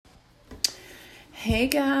Hey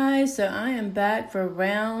guys, so I am back for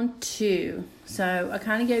round two. So I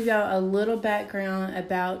kind of gave y'all a little background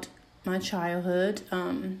about my childhood.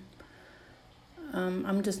 I'm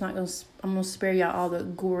just not gonna. I'm gonna spare y'all all the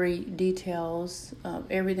gory details of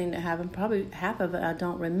everything that happened. Probably half of it I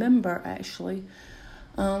don't remember actually,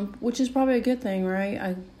 which is probably a good thing,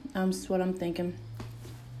 right? That's what I'm thinking.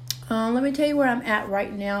 Let me tell you where I'm at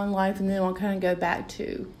right now in life, and then I'll kind of go back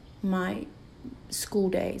to my school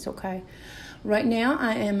days. Okay. Right now,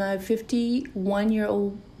 I am a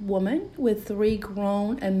 51-year-old woman with 3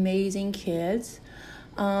 grown, amazing kids.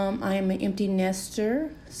 I am an empty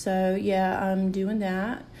nester, so yeah, I'm doing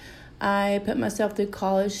that. I put myself through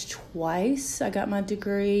college twice. I got my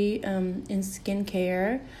degree in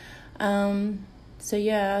skincare.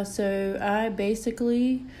 So I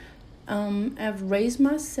basically have raised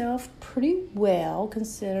myself pretty well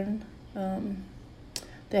considering the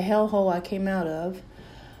hellhole I came out of.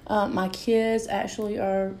 My kids actually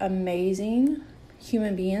are amazing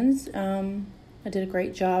human beings. I did a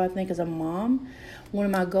great job, I think, as a mom. One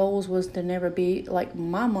of my goals was to never be like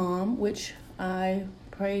my mom, which I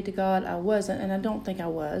pray to God I wasn't, and I don't think I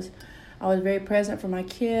was. I was very present for my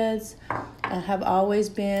kids. I have always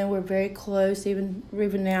been. We're very close, even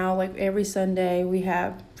now. Like every Sunday, we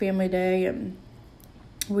have family day, and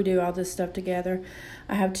we do all this stuff together.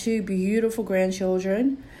 I have 2 beautiful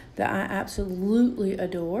grandchildren that I absolutely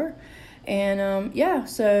adore. And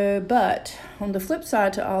but on the flip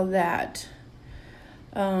side to all that,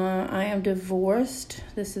 I am divorced.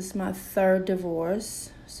 This is my 3rd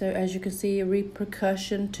divorce. So as you can see, a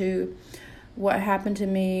repercussion to what happened to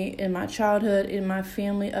me in my childhood, in my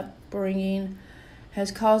family upbringing,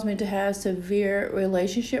 has caused me to have severe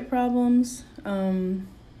relationship problems.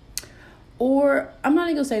 Or I'm not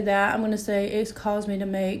even going to say that. I'm going to say it's caused me to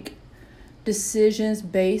make decisions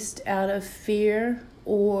based out of fear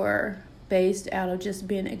or based out of just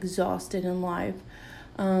being exhausted in life.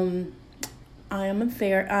 I'm in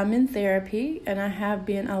therapy, and I have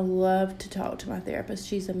been. I love to talk to my therapist.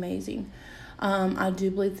 She's amazing. I do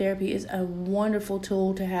believe therapy is a wonderful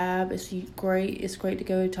tool to have. It's great. It's great to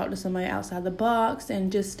go talk to somebody outside the box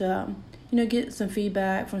and just get some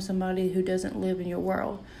feedback from somebody who doesn't live in your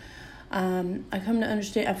world. I come to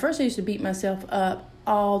understand. At first, I used to beat myself up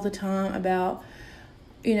all the time about,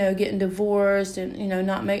 getting divorced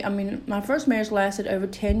and, my first marriage lasted over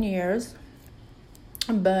 10 years,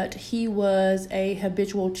 but he was a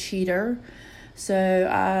habitual cheater. So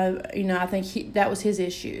I think that was his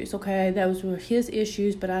issues. Okay. Those were his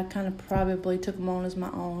issues, but I kind of probably took them on as my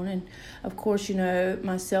own. And of course,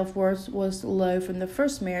 my self-worth was low from the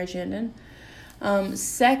first marriage ending.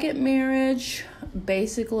 Second marriage,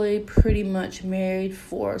 basically pretty much married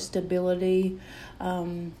for stability.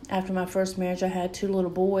 After my first marriage, I had 2 little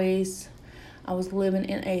boys. I was living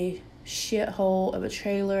in a shithole of a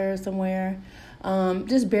trailer somewhere,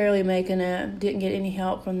 just barely making it. Didn't get any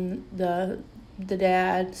help from the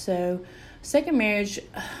dad. So second marriage,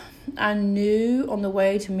 I knew on the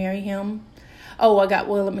way to marry him.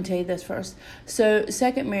 Let me tell you this first. So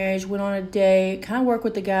second marriage, went on a date, kind of worked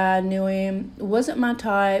with the guy, knew him, wasn't my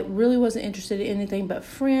type, really wasn't interested in anything but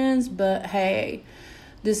friends. But hey,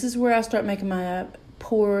 this is where I start making my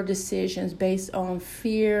poor decisions based on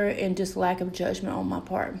fear and just lack of judgment on my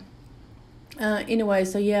part. I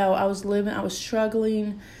was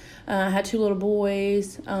struggling. I had 2 little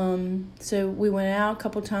boys. So we went out a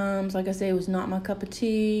couple times. Like I said, it was not my cup of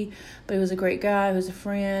tea, but he was a great guy. He was a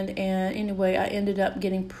friend. And anyway, I ended up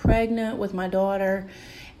getting pregnant with my daughter.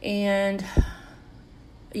 And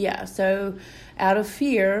so out of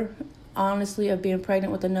fear, honestly, of being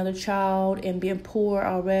pregnant with another child and being poor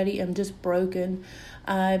already and just broken,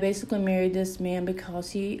 I basically married this man because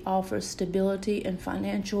he offers stability and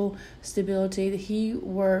financial stability. He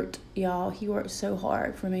worked so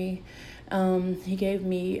hard for me. He gave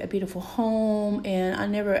me a beautiful home, and I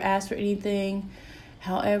never asked for anything.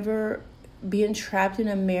 However, being trapped in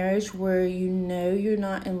a marriage where you're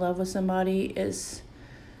not in love with somebody is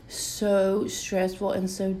so stressful and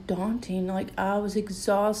so daunting. Like, I was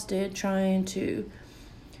exhausted trying to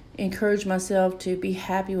encourage myself to be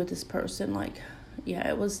happy with this person.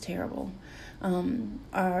 It was terrible.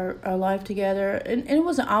 Our life together, and it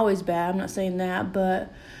wasn't always bad, I'm not saying that,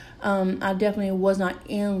 but I definitely was not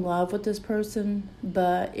in love with this person,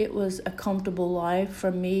 but it was a comfortable life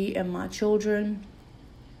for me and my children.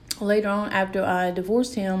 Later on, after I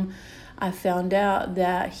divorced him, I found out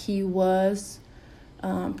that he was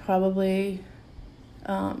probably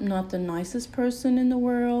not the nicest person in the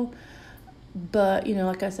world. But,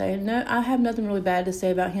 like I say, no, I have nothing really bad to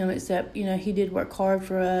say about him except, he did work hard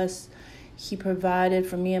for us. He provided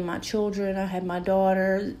for me and my children. I had my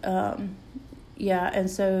daughter. and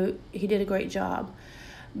so he did a great job.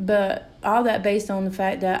 But all that based on the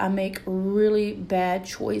fact that I make really bad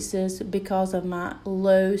choices because of my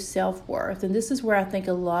low self-worth. And this is where I think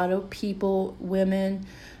a lot of people, women,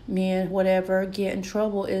 men, whatever, get in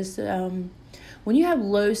trouble is when you have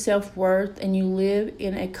low self-worth and you live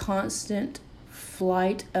in a constant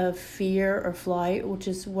flight of fear or flight, which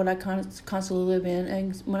is what I constantly live in.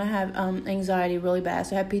 And when I have anxiety really bad,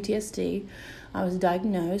 so I have PTSD, I was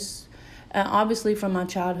diagnosed. Obviously, from my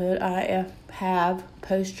childhood, I have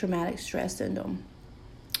post-traumatic stress syndrome.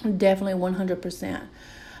 Definitely 100%.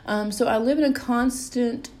 So I live in a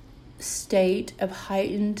constant state of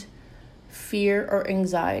heightened fear or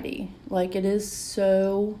anxiety. Like, it is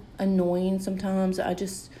so annoying sometimes. I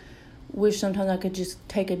just wish sometimes I could just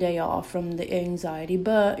take a day off from the anxiety.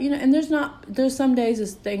 But, and there's some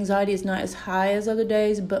days the anxiety is not as high as other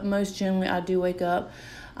days, but most generally I do wake up.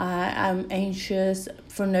 I'm anxious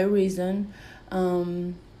for no reason,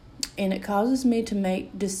 and it causes me to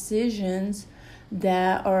make decisions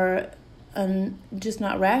that are just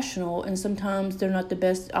not rational, and sometimes they're not the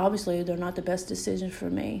best. Obviously, they're not the best decision for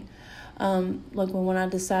me. Like when I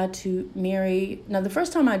decide to marry. Now, the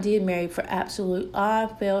first time I did marry I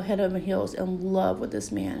fell head over heels in love with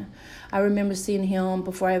this man. I remember seeing him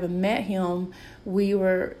before I even met him. We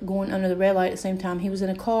were going under the red light at the same time. He was in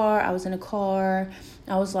a car. I was in a car.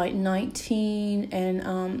 I was like 19,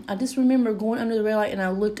 and I just remember going under the red light, and I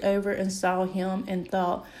looked over and saw him and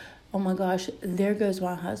thought, oh my gosh, there goes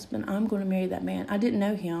my husband. I'm going to marry that man. I didn't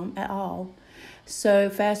know him at all. So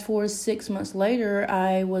fast forward 6 months later,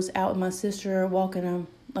 I was out with my sister walking.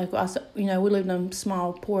 We lived in a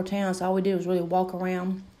small, poor town, so all we did was really walk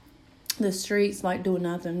around the streets, like doing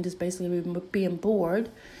nothing, just basically being bored.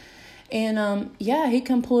 And he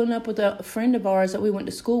come pulling up with a friend of ours that we went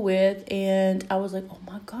to school with, and I was like, oh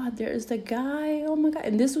my God, there is the guy. Oh my God.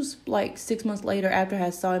 And this was like 6 months later after I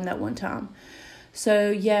saw him that one time.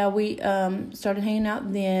 So we started hanging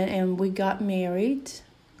out then, and we got married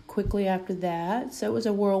quickly after that. So it was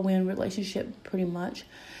a whirlwind relationship pretty much.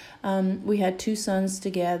 We had 2 sons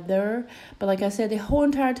together, but like I said, the whole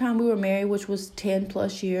entire time we were married, which was 10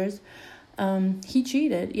 plus years, he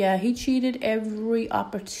cheated. He cheated every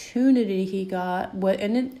opportunity he got.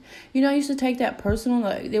 I used to take that personal,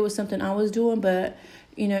 like it was something I was doing, but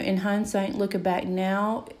in hindsight, looking back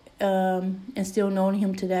now, and still knowing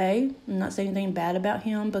him today, I'm not saying anything bad about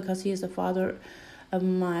him because he is the father of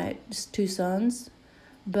my 2 sons.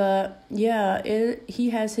 But he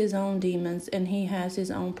has his own demons and he has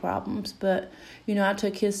his own problems. But I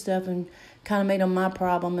took his stuff and kind of made him my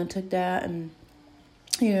problem, and took that and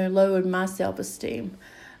lowered my self-esteem.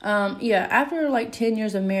 After like 10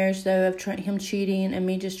 years of marriage, though, of him cheating and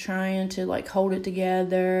me just trying to like hold it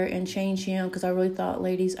together and change him, because I really thought,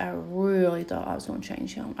 ladies, I really thought I was going to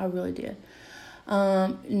change him. I really did.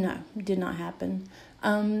 No, did not happen.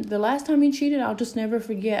 The last time he cheated, I'll just never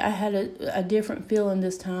forget. I had a different feeling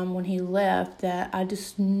this time when he left, that I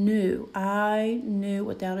just knew. I knew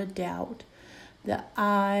without a doubt that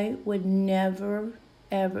I would never,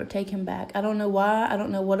 ever take him back. I don't know why. I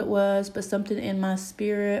don't know what it was, but something in my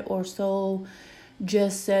spirit or soul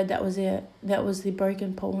just said that was it. That was the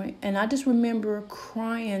breaking point. And I just remember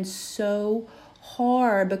crying so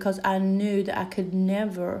hard because I knew that I could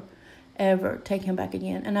never, ever take him back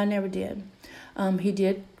again. And I never did. He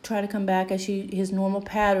did try to come back, as his normal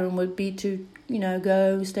pattern would be to,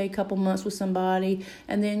 go stay a couple months with somebody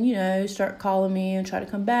and then, start calling me and try to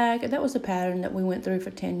come back. And that was a pattern that we went through for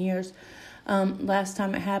 10 years. Last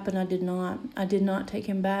time it happened, I did not take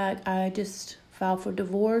him back. I just filed for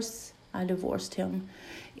divorce. I divorced him.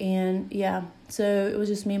 And so it was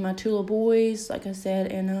just me and my 2 little boys, like I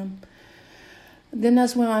said. And then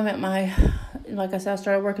that's when I met like I said, I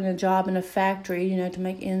started working a job in a factory, to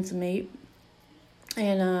make ends meet.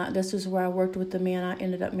 And this is where I worked with the man I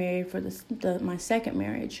ended up marrying for my second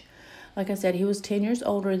marriage. Like I said, he was 10 years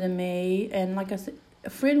older than me. And like I said,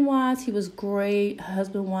 friend-wise, he was great.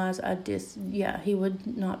 Husband-wise, he would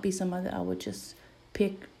not be somebody that I would just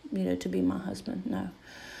pick, to be my husband. No,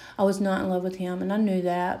 I was not in love with him, and I knew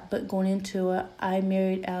that. But going into it, I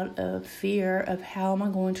married out of fear of how am I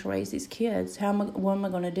going to raise these kids? What am I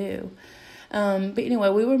going to do? But anyway,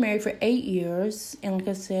 we were married for 8 years, and like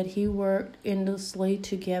I said, he worked endlessly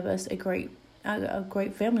to give us a great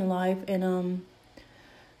family life. And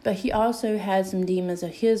but he also had some demons of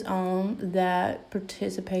his own that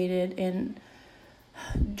participated in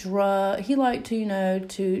drug. He liked to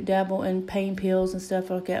to dabble in pain pills and stuff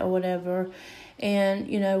like that or whatever. And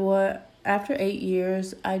you know what? After 8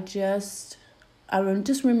 years, I just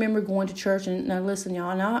remember going to church. And now listen, y'all,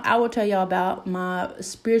 and I will tell y'all about my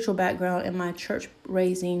spiritual background and my church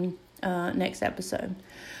raising next episode.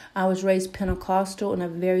 I was raised Pentecostal in a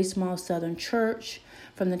very small Southern church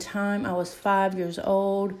from the time I was 5 years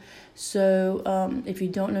old. So if you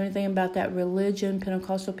don't know anything about that religion,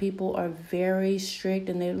 Pentecostal people are very strict,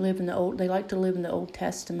 and they like to live in the Old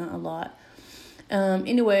Testament a lot.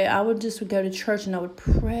 Anyway, I would go to church and I would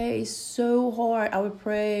pray so hard. I would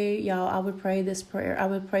pray this prayer. I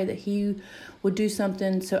would pray that he would do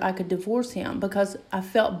something so I could divorce him, because I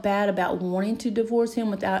felt bad about wanting to divorce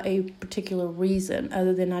him without a particular reason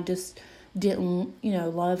other than I just didn't,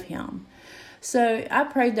 love him. So I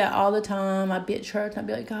prayed that all the time. I'd be at church and I'd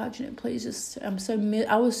be like, God, please just, I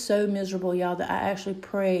was so miserable, y'all, that I actually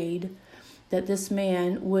prayed that this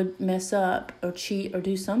man would mess up or cheat or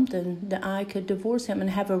do something that I could divorce him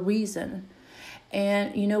and have a reason.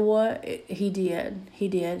 And you know what? He did.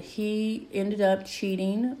 He ended up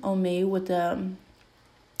cheating on me with not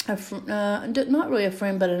really a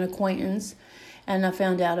friend, but an acquaintance. And I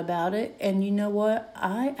found out about it. And you know what?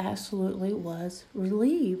 I absolutely was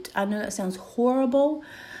relieved. I know that sounds horrible.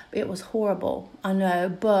 It was horrible. I know.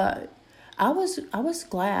 But I was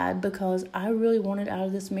glad, because I really wanted out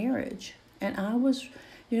of this marriage. And I was,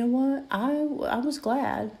 I was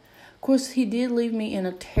glad. Of course, he did leave me in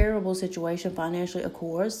a terrible situation financially, of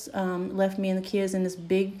course. Left me and the kids in this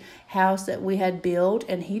big house that we had built,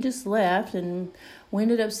 and he just left, and we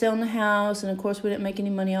ended up selling the house, and of course we didn't make any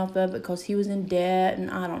money off of it because he was in debt, and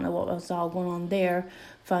I don't know what was all going on there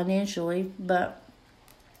financially. But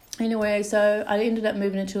anyway, so I ended up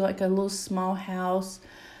moving into like a little small house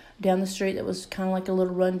down the street that was kind of like a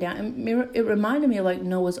little rundown. And it reminded me of like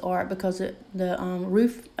Noah's Ark, because the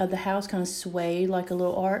roof of the house kind of swayed like a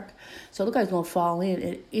little ark. So it looked like it was going to fall in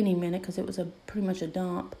at any minute, because it was pretty much a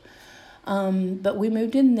dump. But we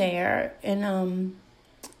moved in there, and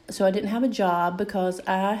so I didn't have a job, because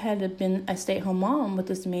I had been a stay-at-home mom with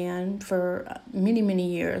this man for many, many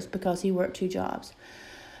years, because he worked 2 jobs.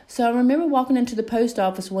 So I remember walking into the post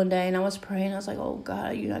office one day, and I was praying. I was like, oh, God,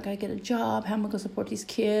 I got to get a job. How am I going to support these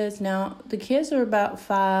kids? Now, the kids are about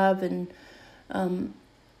 5 and,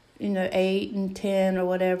 8 and 10 or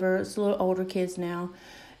whatever. It's a little older kids now.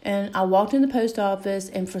 And I walked in the post office,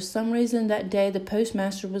 and for some reason that day, the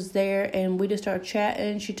postmaster was there, and we just started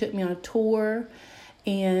chatting. She took me on a tour,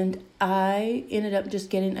 and I ended up just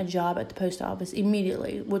getting a job at the post office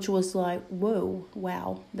immediately, which was like, whoa,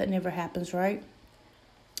 wow, that never happens, right?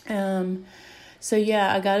 So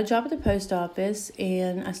yeah, I got a job at the post office,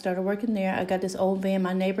 and I started working there. I got this old van.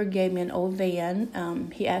 My neighbor gave me an old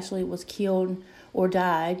van. He actually was killed or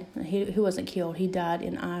died. He wasn't killed. He died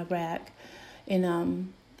in Iraq.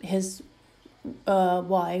 And his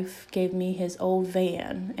wife gave me his old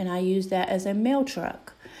van, and I used that as a mail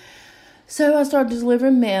truck. So I started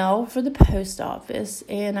delivering mail for the post office,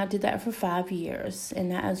 and I did that for 5 years. And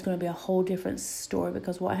that is going to be a whole different story,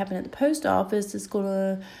 because what happened at the post office is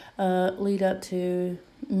going to lead up to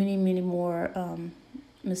many, many more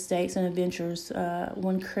mistakes and adventures.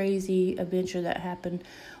 One crazy adventure that happened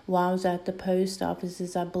while I was at the post office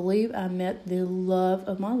is I believe I met the love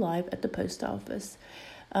of my life at the post office.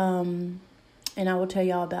 And I will tell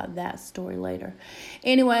y'all about that story later.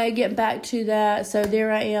 Anyway, getting back to that. So there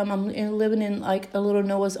I am. I'm living in like a little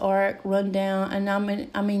Noah's Ark rundown. And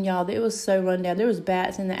I mean, y'all, it was so rundown. There was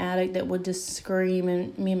bats in the attic that would just scream.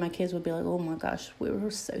 And me and my kids would be like, oh my gosh, we were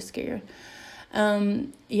so scared.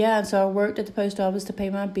 And so I worked at the post office to pay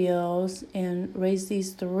my bills and raised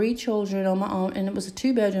these 3 children on my own. And it was a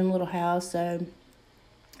 2-bedroom little house, so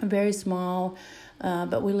very small.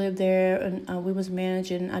 But we lived there, and we was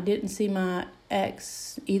managing. I didn't see my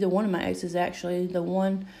ex, either one of my exes actually.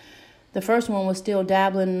 The first one was still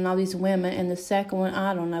dabbling in all these women, and the second one,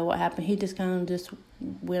 I don't know what happened. He just kind of just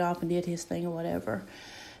went off and did his thing or whatever.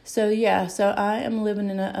 So I am living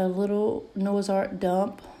in a little Noah's Ark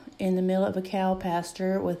dump in the middle of a cow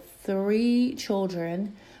pasture with 3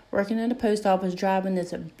 children, working at a post office, driving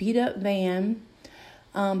this beat up van.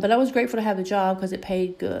 But I was grateful to have the job because it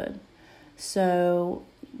paid good. So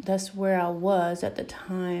that's where I was at the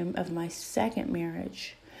time of my second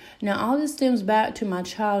marriage. Now, all this stems back to my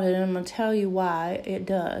childhood, and I'm going to tell you why it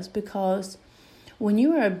does. Because when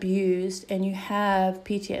you are abused and you have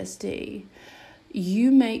PTSD,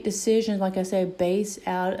 you make decisions, like I said, based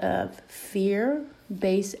out of fear,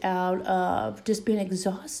 based out of just being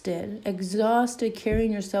exhausted,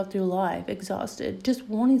 carrying yourself through life, exhausted, just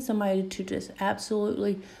wanting somebody to just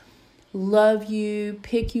absolutely love you,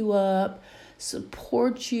 pick you up,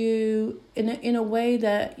 support you in a way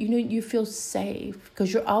that you feel safe,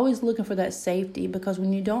 because you're always looking for that safety. Because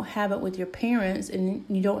when you don't have it with your parents and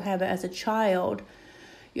you don't have it as a child,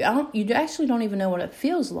 you actually don't even know what it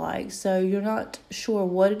feels like. So you're not sure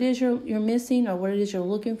what it is you're missing or what it is you're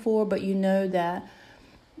looking for, but you know that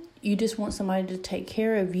you just want somebody to take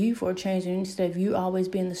care of you for a change, instead of you always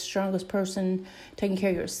being the strongest person, taking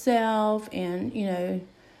care of yourself and,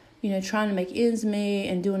 trying to make ends meet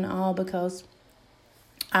and doing it all. Because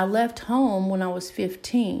I left home when I was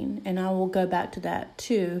 15, and I will go back to that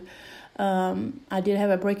too. I did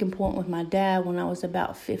have a breaking point with my dad when I was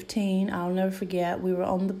about 15. I'll never forget. We were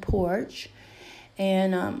on the porch,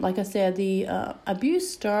 and like I said, the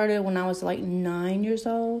abuse started when I was like 9 years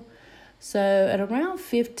old. So at around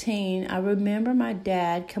 15, I remember my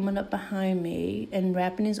dad coming up behind me and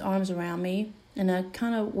wrapping his arms around me in a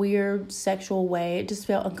kind of weird sexual way. It just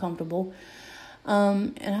felt uncomfortable.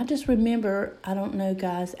 And I just remember, I don't know,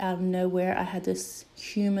 guys, out of nowhere, I had this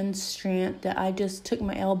human strength that I just took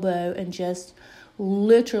my elbow and just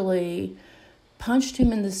literally punched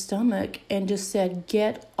him in the stomach and just said,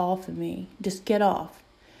 "Get off of me. Just get off."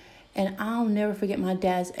 And I'll never forget my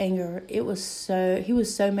dad's anger. He was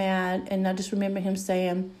so mad. And I just remember him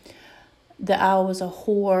saying that I was a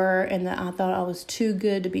whore and that I thought I was too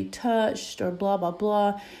good to be touched or blah, blah,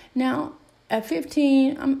 blah. Now, at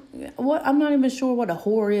 15, I'm not even sure what a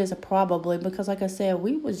whore is, probably, because like I said,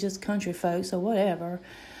 we was just country folks, so whatever.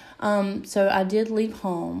 So I did leave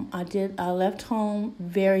home. I left home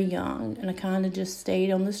very young, and I kind of just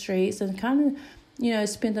stayed on the streets and kind of,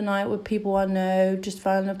 spent the night with people I know, just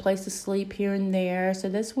finding a place to sleep here and there. So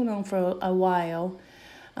this went on for a while.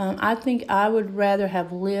 I think I would rather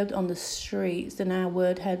have lived on the streets than I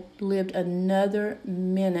would have lived another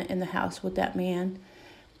minute in the house with that man.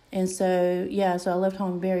 And so, so I left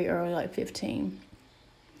home very early, like 15.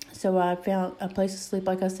 So I found a place to sleep,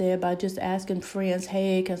 like I said, by just asking friends,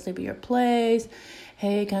 "Hey, can I sleep at your place?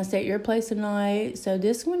 Hey, can I stay at your place tonight?" So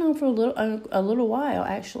this went on for a little while,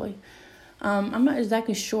 actually. I'm not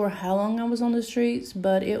exactly sure how long I was on the streets,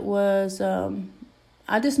 but it was,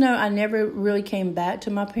 I just know I never really came back to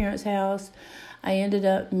my parents' house. I ended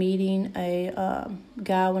up meeting a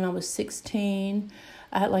guy when I was 16.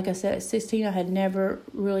 Like I said, at 16, I had never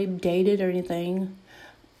really dated or anything,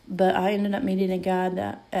 but I ended up meeting a guy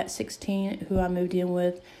that at 16 who I moved in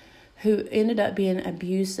with, who ended up being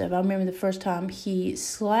abusive. I remember the first time he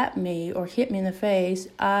slapped me or hit me in the face,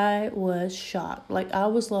 I was shocked. Like, I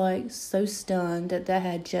was like so stunned that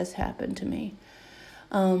had just happened to me.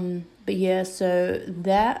 But yeah, so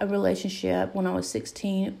that relationship when I was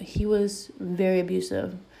 16, he was very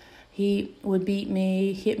abusive. He would beat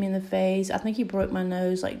me, hit me in the face. I think he broke my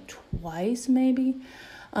nose like twice, maybe.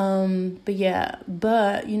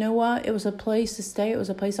 But you know what? It was a place to stay. It was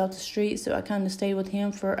a place off the street. So I kind of stayed with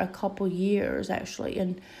him for a couple years, actually.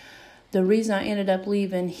 And the reason I ended up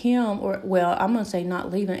leaving him, I'm going to say not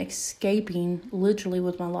leaving, escaping, literally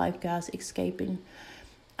with my life, guys, escaping.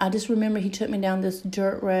 I just remember he took me down this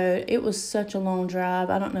dirt road. It was such a long drive.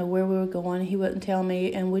 I don't know where we were going. He wouldn't tell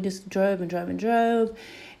me. And we just drove and drove and drove.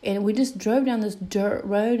 And we just drove down this dirt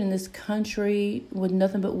road in this country with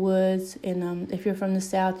nothing but woods. And if you're from the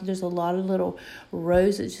South, there's a lot of little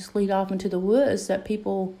roads that just lead off into the woods that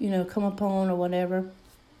people, come upon or whatever.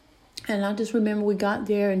 And I just remember we got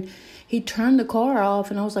there and he turned the car off.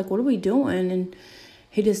 And I was like, "What are we doing?" And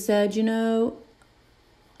he just said,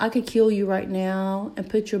 "I could kill you right now and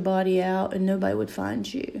put your body out and nobody would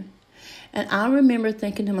find you." And I remember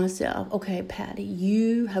thinking to myself, "Okay, Patty,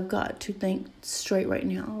 you have got to think straight right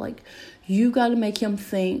now. Like, you got to make him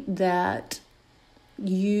think that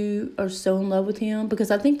you are so in love with him."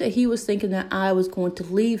 Because I think that he was thinking that I was going to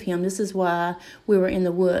leave him. This is why we were in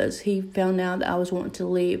the woods. He found out that I was wanting to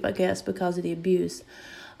leave, I guess, because of the abuse.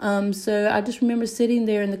 So I just remember sitting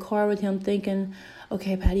there in the car with him thinking,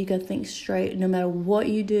 "Okay, Patty, you got to think straight. No matter what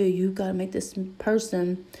you do, you've got to make this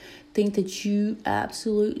person think that you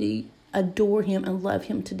absolutely adore him and love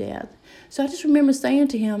him to death." So I just remember saying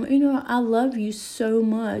to him, "I love you so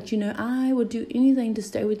much. I would do anything to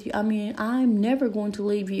stay with you. I mean, I'm never going to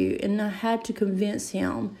leave you." And I had to convince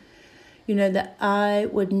him, that I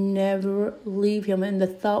would never leave him. And the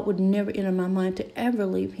thought would never enter my mind to ever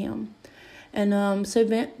leave him. And so,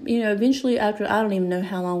 eventually after, I don't even know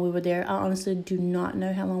how long we were there. I honestly do not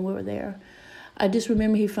know how long we were there. I just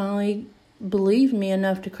remember he finally believed me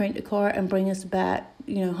enough to crank the car and bring us back,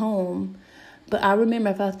 home. But I remember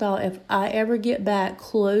if I ever get back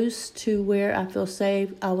close to where I feel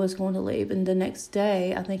safe, I was going to leave. And the next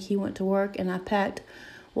day, I think he went to work and I packed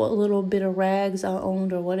what little bit of rags I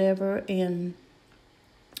owned or whatever. And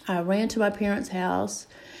I ran to my parents' house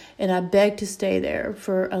and I begged to stay there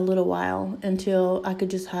for a little while until I could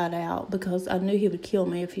just hide out because I knew he would kill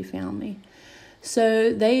me if he found me.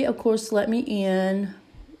 So they, of course, let me in.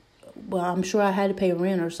 well, I'm sure I had to pay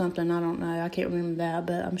rent or something. I don't know. I can't remember that,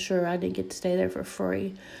 but I'm sure I didn't get to stay there for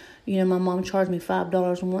free. You know, my mom charged me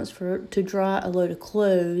 $5 once to dry a load of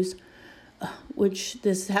clothes, which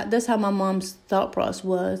that's how my mom's thought process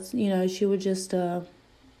was. You know, she would just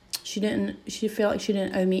she felt like she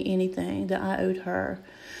didn't owe me anything that I owed her.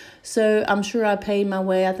 So I'm sure I paid my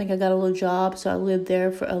way. I think I got a little job, so I lived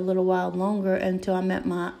there for a little while longer until I met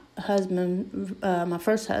my husband, my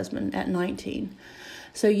first husband, at 19.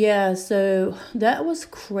 So yeah, so that was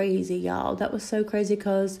crazy, y'all. That was so crazy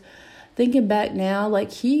because thinking back now,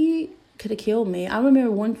 like, he could have killed me. I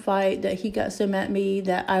remember one fight that he got so mad at me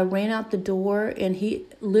that I ran out the door and he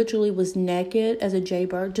literally was naked as a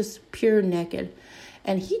jaybird, just pure naked.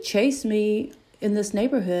 And he chased me in this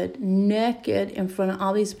neighborhood naked in front of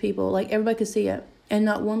all these people. Like, everybody could see it. And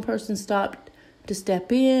not one person stopped to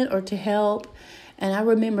step in or to help. And I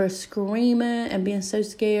remember screaming and being so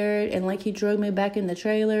scared. And like, he drug me back in the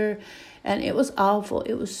trailer. And it was awful.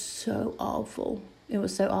 It was so awful. It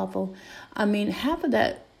was so awful. I mean, half of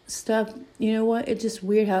that stuff, you know what? It's just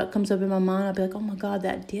weird how it comes up in my mind. I'll be like, oh my God,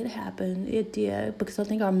 that did happen. It did. Because I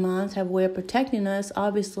think our minds have a way of protecting us,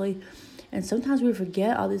 obviously. And sometimes we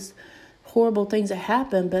forget all these horrible things that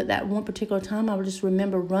happen. But that one particular time, I would just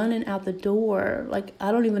remember running out the door. Like,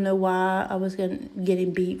 I don't even know why I was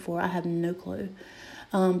getting beat for. I have no clue.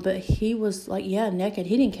 But he was like, yeah, naked.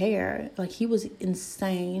 He didn't care. Like, he was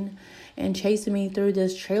insane and chasing me through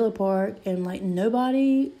this trailer park. And like,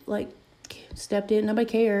 nobody like stepped in. Nobody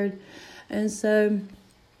cared. And so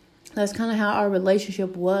that's kind of how our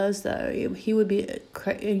relationship was, though. He would be,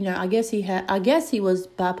 you know, I guess he was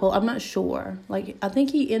bipolar. I'm not sure. Like, I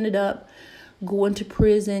think he ended up going to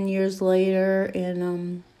prison years later,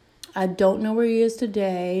 and I don't know where he is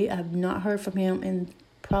today. I've not heard from him in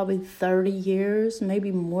probably 30 years,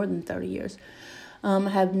 maybe more than 30 years. I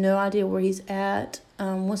have no idea where he's at.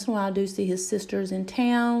 Once in a while, I do see his sisters in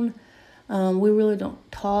town. We really don't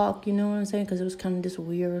talk, you know what I'm saying, because it was kind of just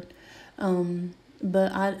weird.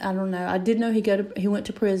 But I don't know. I did know he went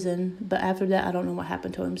to prison, but after that, I don't know what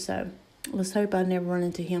happened to him. So let's hope I never run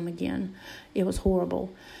into him again. It was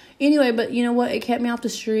horrible. Anyway, but you know what? It kept me off the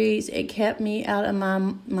streets. It kept me out of my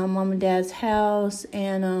mom and dad's house.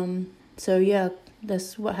 And so, yeah,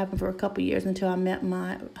 that's what happened for a couple years until I met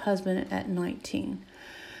my husband at 19.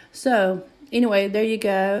 So anyway, there you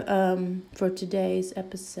go for today's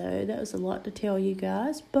episode. That was a lot to tell you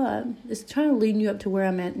guys, but it's trying to lead you up to where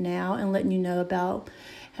I'm at now and letting you know about,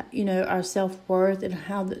 you know, our self-worth and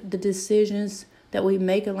how the decisions that we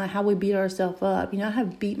make and like how we beat ourselves up. You know, I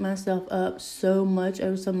have beat myself up so much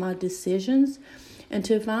over some of my decisions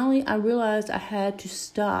until finally I realized I had to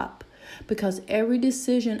stop, because every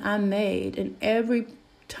decision I made and every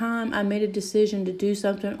time I made a decision to do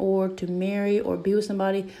something or to marry or be with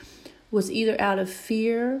somebody was either out of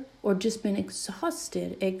fear or just been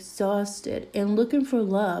exhausted and looking for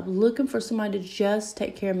love, looking for somebody to just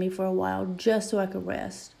take care of me for a while, just so I could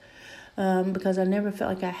rest. Because I never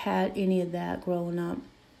felt like I had any of that growing up.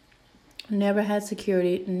 Never had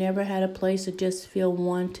security, never had a place to just feel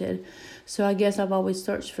wanted. So I guess I've always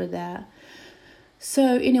searched for that.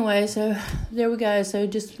 So anyway, so there we go. So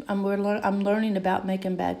just I'm learning about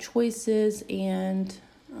making bad choices, and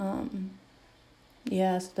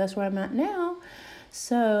yeah, so that's where I'm at now.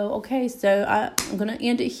 So, okay, so I'm going to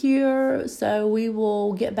end it here. So we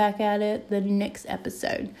will get back at it the next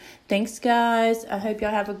episode. Thanks, guys. I hope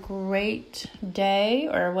y'all have a great day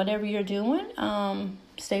or whatever you're doing.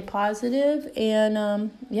 Stay positive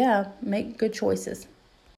and, yeah, make good choices.